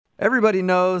Everybody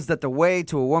knows that the way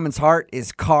to a woman's heart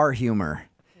is car humor.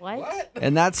 What?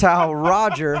 And that's how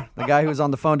Rodger, the guy who was on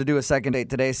the phone to do a second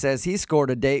date today, says he scored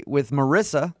a date with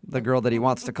Marissa, the girl that he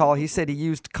wants to call. He said he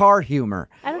used car humor.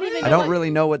 I don't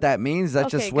really know what that means. That's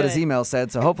just what his email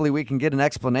said, so hopefully we can get an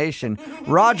explanation.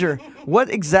 Rodger, what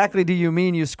exactly do you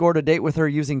mean you scored a date with her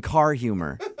using car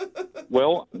humor?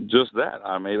 Well, just that.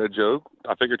 I made a joke.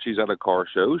 I figured she's at a car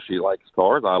show. She likes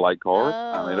cars. I like cars.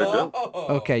 I made a joke.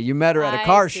 Okay, you met her at a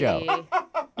car show.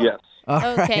 Yes.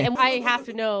 Okay, and I have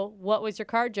to know, what was your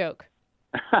car joke?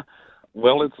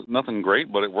 Well, it's nothing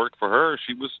great, but it worked for her.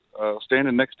 She was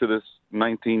standing next to this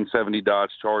 1970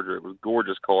 Dodge Charger. It was a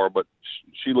gorgeous car, but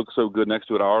she looked so good next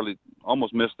to it. I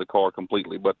almost missed the car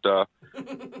completely. But I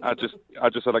just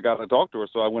said I got to talk to her,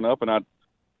 so I went up and I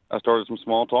started some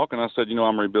small talk, and I said,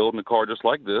 I'm rebuilding a car just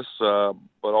like this, but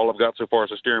all I've got so far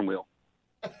is a steering wheel.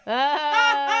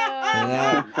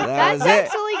 That That's was it.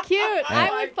 actually cute.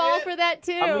 I would fall for that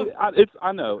too.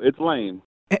 I know it's lame.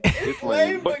 It's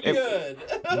lame, but good.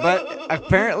 But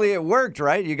apparently it worked,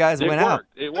 right? You guys went out.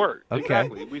 It worked. Okay.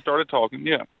 Exactly. We started talking.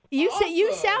 Yeah.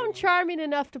 You sound charming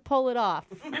enough to pull it off.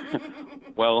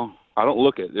 Well, I don't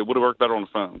look it. It would have worked better on the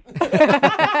phone.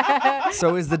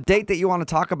 So is the date that you want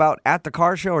to talk about at the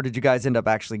car show, or did you guys end up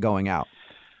actually going out?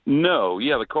 No.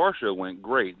 Yeah, the car show went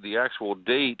great. The actual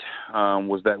date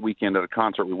was that weekend at a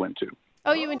concert we went to.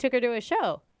 Oh, you took her to a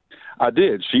show? I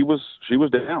did. She was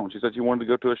down. She said she wanted to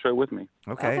go to a show with me.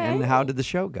 Okay. And how did the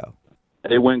show go?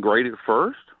 It went great at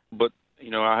first, but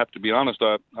I have to be honest.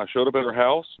 I showed up at her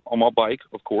house on my bike,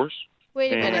 of course.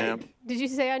 Wait a minute. Did you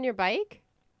say on your bike?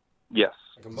 Yes.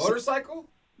 Like a motorcycle?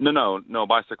 No,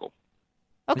 bicycle.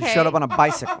 Okay. You showed up on a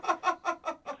bicycle.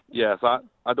 Yes, I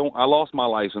lost my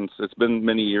license. It's been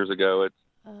many years ago. It's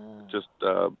just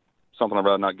something I'd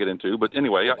rather not get into. But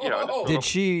anyway, yeah. Did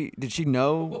she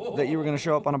know that you were going to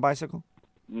show up on a bicycle?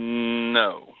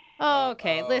 No.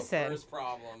 Okay, listen. First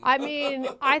problem. I mean,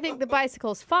 I think the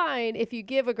bicycle's fine if you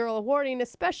give a girl a warning,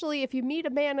 especially if you meet a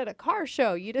man at a car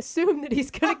show. You'd assume that he's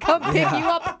going to come pick you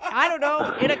up, I don't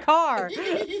know, in a car.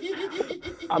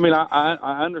 I mean,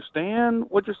 I understand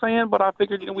what you're saying, but I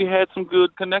figured we had some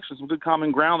good connections, some good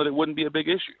common ground, that it wouldn't be a big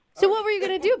issue. So what were you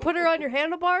going to do? Put her on your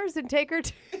handlebars and take her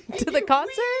to the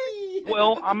concert?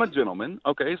 Well, I'm a gentleman,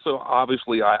 okay? So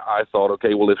obviously I thought,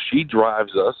 okay, well, if she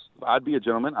drives us, I'd be a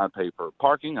gentleman. I'd pay for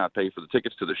parking. I'd pay for the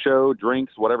tickets to the show,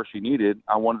 drinks, whatever she needed.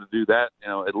 I wanted to do that,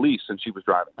 at least since she was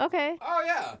driving. Okay. Oh,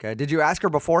 yeah. Okay. Did you ask her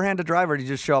beforehand to drive, or did you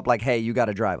just show up like, hey, you got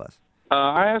to drive us?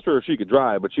 I asked her if she could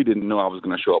drive, but she didn't know I was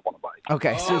going to show up on a bike.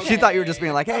 Okay. So she thought you were just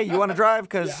being like, hey, you want to drive?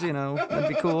 Because, that'd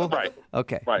be cool. Right.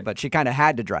 Okay. Right. But she kind of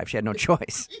had to drive. She had no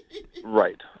choice.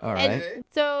 Right. All right. And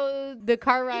so the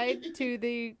car ride to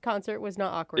the concert was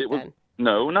not awkward then?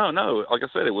 No. Like I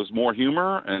said, it was more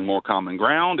humor and more common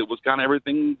ground. It was kind of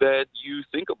everything that you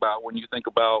think about when you think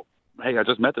about, hey, I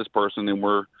just met this person and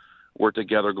we're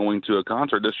together going to a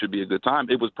concert. This should be a good time.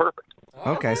 It was perfect.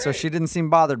 Okay, so she didn't seem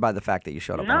bothered by the fact that you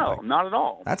showed up on a No, bike. not at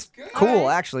all. That's cool,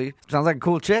 actually. Sounds like a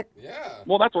cool chick. Yeah.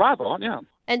 Well, that's what I thought, yeah.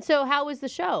 And so how was the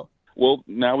show? Well,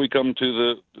 now we come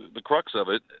to the crux of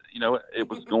it. It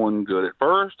was going good at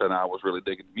first, and I was really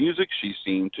digging the music. She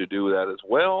seemed to do that as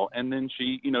well. And then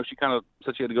she kind of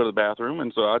said she had to go to the bathroom,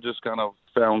 and so I just kind of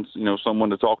found, someone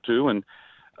to talk to. And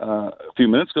a few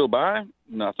minutes go by,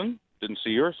 nothing. Didn't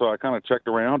see her, so I kind of checked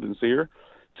around, didn't see her.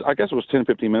 So I guess it was 10,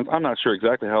 15 minutes. I'm not sure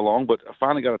exactly how long, but I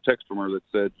finally got a text from her that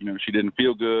said, she didn't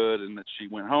feel good and that she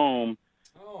went home.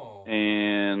 Oh.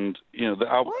 And,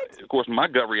 of course, my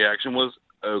gut reaction was,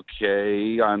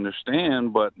 okay, I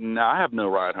understand, but I have no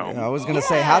ride home. I was going to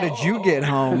say, how did you get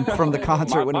home from the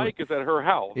concert? My bike is at her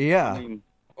house. Yeah. I mean,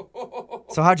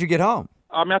 so how'd you get home?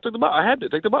 I took the bus. I had to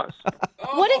take the bus.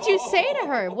 What did you say to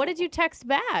her? What did you text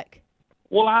back?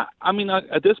 Well, at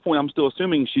this point, I'm still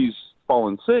assuming she's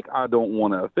fallen sick. I don't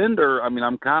want to offend her.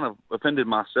 I'm kind of offended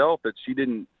myself that she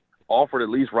didn't offer to at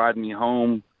least ride me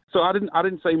home. So I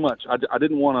didn't say much. I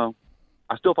didn't want to.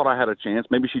 I still thought I had a chance.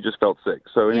 Maybe she just felt sick.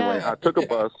 So anyway, I took a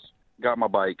bus, got my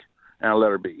bike, and I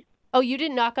let her be. Oh, you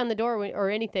didn't knock on the door or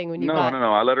anything when you got...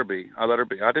 No. I let her be.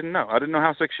 I didn't know. I didn't know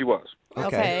how sick she was.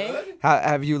 Okay.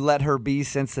 Have you let her be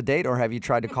since the date, or have you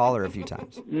tried to call her a few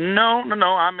times? No.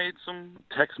 I made some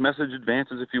text message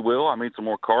advances, if you will. I made some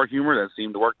more car humor that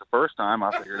seemed to work the first time.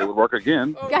 I figured it would work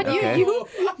again. God,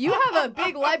 you have a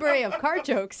big library of car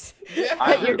jokes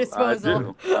at your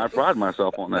disposal. I do. I pride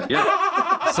myself on that,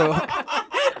 yeah. So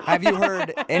have you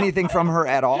heard anything from her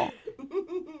at all?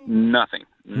 Nothing.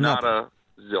 Not a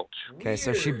zilch. Okay,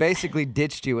 so she basically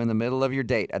ditched you in the middle of your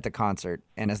date at the concert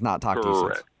and has not talked to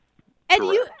you since. And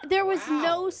Correct. there was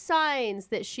no signs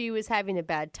that she was having a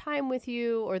bad time with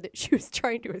you or that she was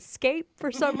trying to escape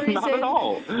for some reason? Not at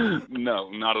all. No,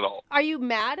 not at all. Are you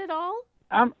mad at all?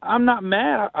 I'm not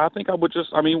mad. I think I would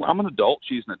I'm an adult.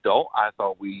 She's an adult. I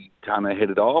thought we kind of hit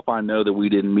it off. I know that we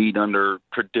didn't meet under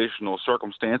traditional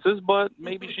circumstances, but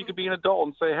maybe she could be an adult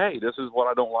and say, hey, this is what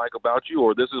I don't like about you,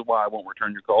 or this is why I won't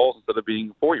return your calls, instead of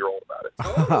being a 4-year-old about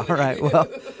it. All right. Well,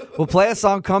 we'll play a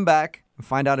song, come back, and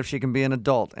find out if she can be an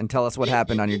adult and tell us what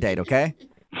happened on your date, okay?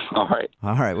 All right.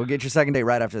 All right. We'll get your second date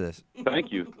right after this.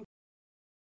 Thank you.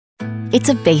 It's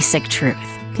a basic truth.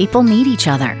 People need each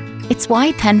other. It's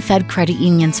why PenFed Credit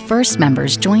Union's first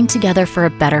members joined together for a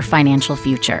better financial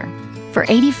future. For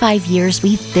 85 years,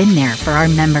 we've been there for our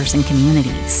members and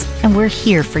communities, and we're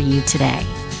here for you today.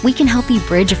 We can help you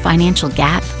bridge a financial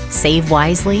gap, save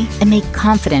wisely, and make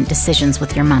confident decisions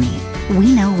with your money.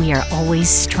 We know we are always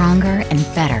stronger and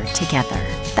better together.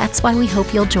 That's why we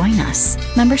hope you'll join us.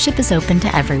 Membership is open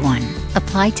to everyone.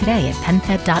 Apply today at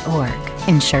penfed.org.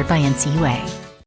 Insured by NCUA.